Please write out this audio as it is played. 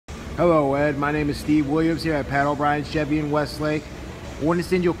Hello Ed, my name is Steve Williams here at Pat O'Brien's Chevy in Westlake. I want to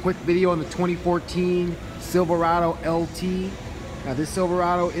send you a quick video on the 2014 Silverado LT. Now this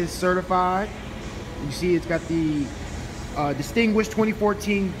Silverado is certified. You see it's got the distinguished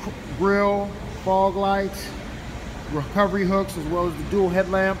 2014 grille, fog lights, recovery hooks, as well as the dual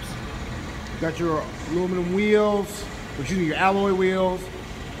headlamps. Got your aluminum wheels, your alloy wheels.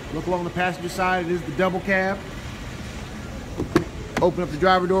 Look along the passenger side, it is the double cab. Open up the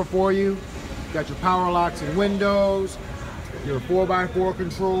driver door for you. Got your power locks and windows, your 4x4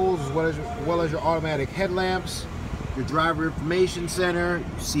 controls, as well as your automatic headlamps, your driver information center.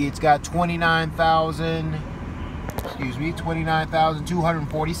 You see it's got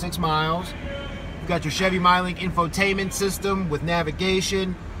 29,246 miles. You've got your Chevy MyLink infotainment system with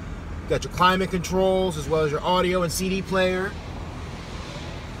navigation. You've got your climate controls, as well as your audio and CD player.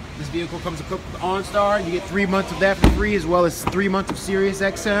 This vehicle comes equipped with OnStar. You get 3 months of that for free, as well as 3 months of Sirius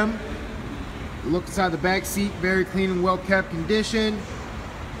XM. Look inside the back seat, very clean and well kept condition.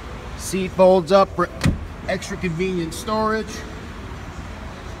 Seat folds up for extra convenient storage.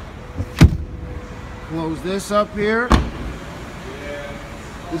 Close this up here.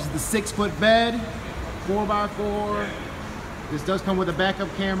 This is the 6-foot bed, 4x4. This does come with a backup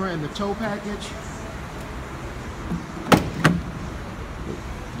camera and the tow package.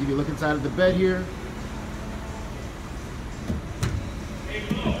 Give you a look inside of the bed here.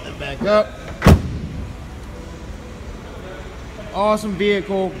 Back up. Awesome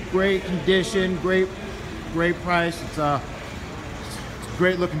vehicle, great condition, great price. It's a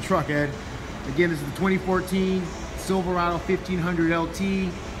great looking truck, Ed. Again, this is the 2014 Silverado 1500 LT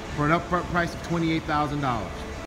for an upfront price of $28,000.